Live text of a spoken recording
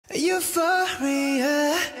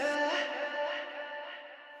euphoria.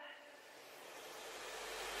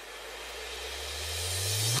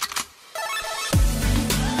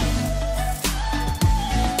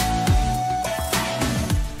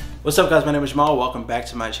 What's up guys, my name is Jamal, welcome back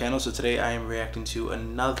to my channel. So today I am reacting to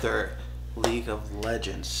another League of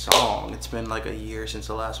Legends song. It's been like a year since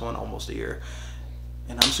the last one, almost a year.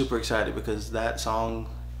 And I'm super excited because that song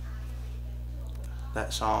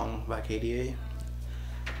by Keke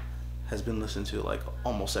has been listened to like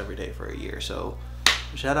almost every day for a year. So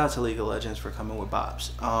shout out to League of Legends for coming with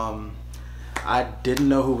bops. I didn't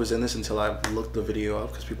know who was in this until I looked the video up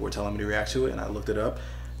because people were telling me to react to it, and I looked it up.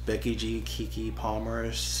 Becky G, Keke, Palmer,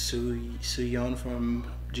 SOYEON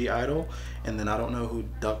from i-dle, and then I don't know who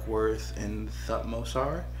DUCKWRTH and Thutmose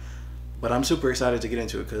are, but I'm super excited to get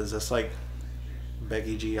into it because that's like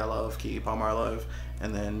Becky G I love, Keke Palmer I love,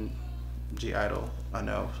 and then i-dle I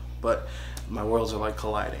know, but my worlds are like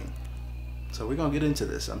colliding. So we're gonna get into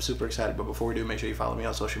this. I'm super excited, but before we do, make sure you follow me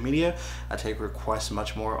on social media. I take requests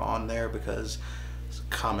much more on there because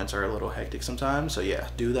comments are a little hectic sometimes, so yeah,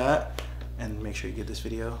 do that. And make sure you give this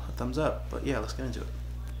video a thumbs up. But yeah, let's get into it.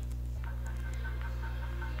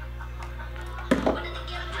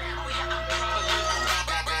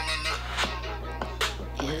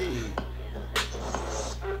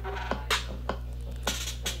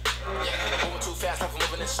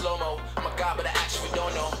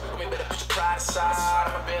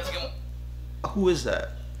 Who is that?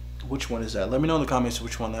 Which one is that? Let me know in the comments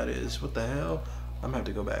which one that is. What the hell? I'm gonna have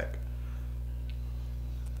to go back.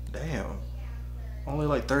 Damn. Only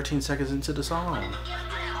like 13 seconds into the song.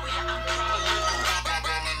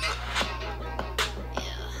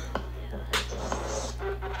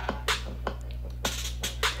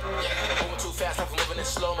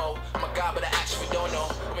 Slow-mo. I'm a god, but I actually don't know.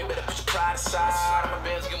 I mean, better put your pride aside. My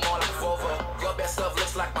bands get more like a Volvo. Your best stuff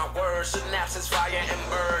looks like my words. Synapses, fire, and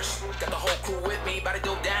burst. Got the whole crew with me, about to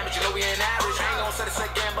do damage. You know we ain't average. I ain't gonna say this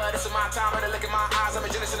again, but this is my time. Better look in my eyes. I'm a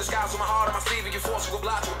genius in the skies with my heart on my sleeve. And you force to go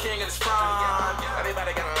block to a king in his prime.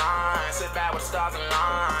 Everybody got a line. Sit back with the stars in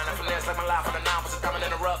line. I'm finesse like my life on the 9 was a diamond in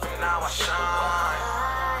the rough, and now I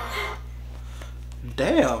shine.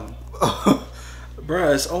 Damn.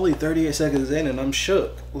 Bruh, it's only 38 seconds in and I'm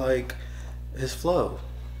shook. Like, his flow.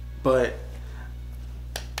 But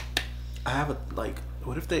I have a, like,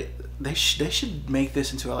 what if they should make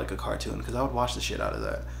this into like a cartoon, because I would watch the shit out of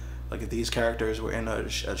that. Like, if these characters were in a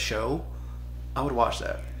show, I would watch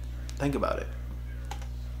that. Think about it.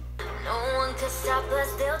 No one could stop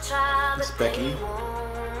us, they'll try, it's Becky.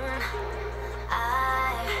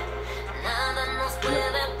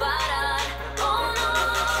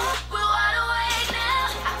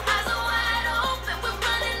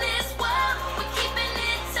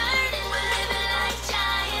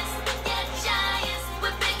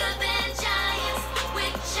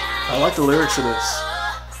 I like the lyrics to this.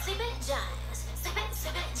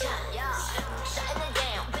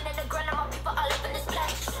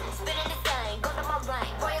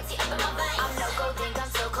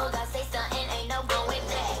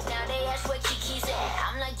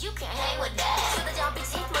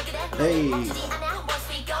 Hey.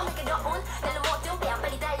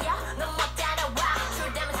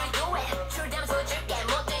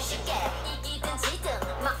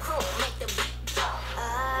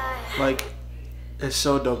 Like, it's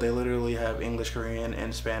so dope. They literally have English, Korean,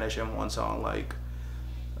 and Spanish in one song. Like,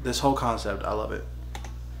 this whole concept, I love it.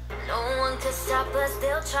 No one can stop us,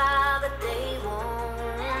 they'll try, but they won't.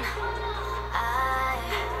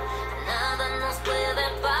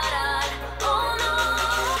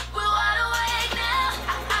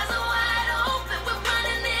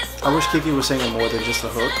 I wish Keke was singing more than just the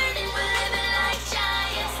hook.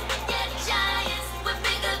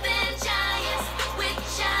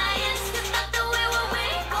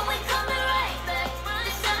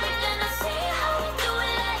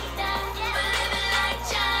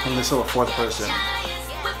 And this little fourth person.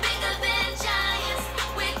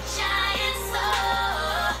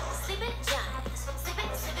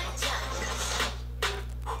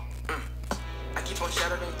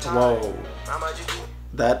 Whoa.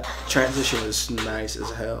 That transition is nice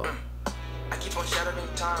as hell. I keep on shattering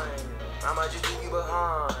time. I might just leave you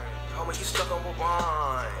behind. Homie, you stuck on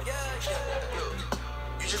rewind.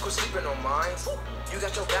 You just quit sleeping on mine. You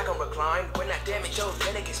got your back on recline. When I damage your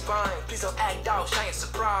genetic spine. Please don't act out, shine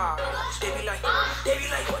surprise. They be like,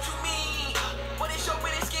 what you mean? What is your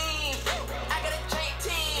winning scheme? I got a chain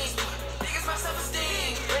team. Niggas my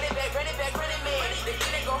self-esteem. Run it back, man. They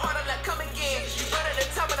didn't go hard, I'm like, come again. You run at the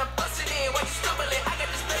top and I'm busting in. While you stumbling, I got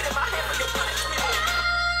this blade in my hand for your punishment.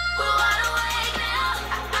 We're wide awake now.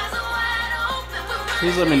 Eyes are wide open. We're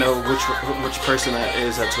Please let me know which person that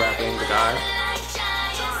is that's rapping, the guy.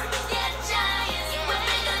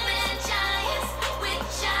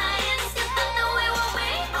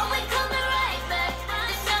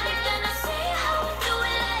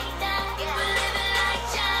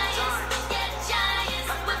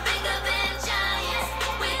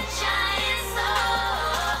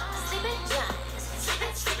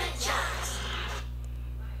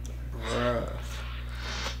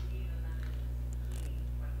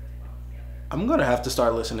 I'm gonna have to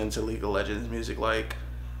start listening to League of Legends music, like,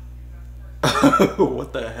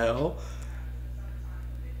 what the hell?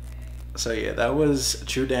 So yeah, that was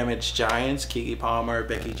True Damage Giants, Keke Palmer,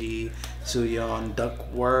 Becky G, SOYEON,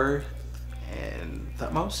 DUCKWRTH, and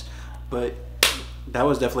Thutmose. But that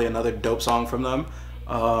was definitely another dope song from them.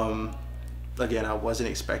 Again, I wasn't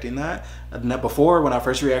expecting that. Before, when I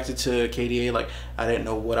first reacted to KDA, like, I didn't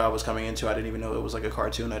know what I was coming into. I didn't even know it was like a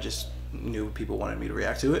cartoon. I just knew people wanted me to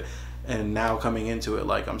react to it. And now coming into it,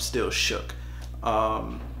 like, I'm still shook. But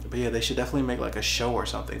yeah, they should definitely make like a show or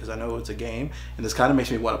something, because I know it's a game, and this kind of makes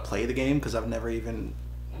me want to play the game because I've never even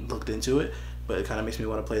looked into it, but it kind of makes me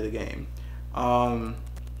want to play the game.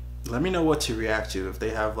 Let me know what to react to if they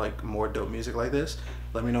have like more dope music like this.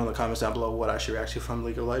 Let me know in the comments down below what I should react to from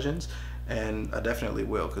League of Legends, and I definitely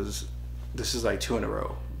will, because this is like 2 in a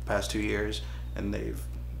row, past 2 years, and they've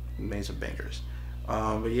made some bangers.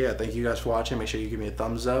 But yeah, thank you guys for watching. Make sure you give me a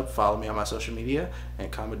thumbs up, follow me on my social media, and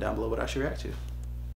comment down below what I should react to.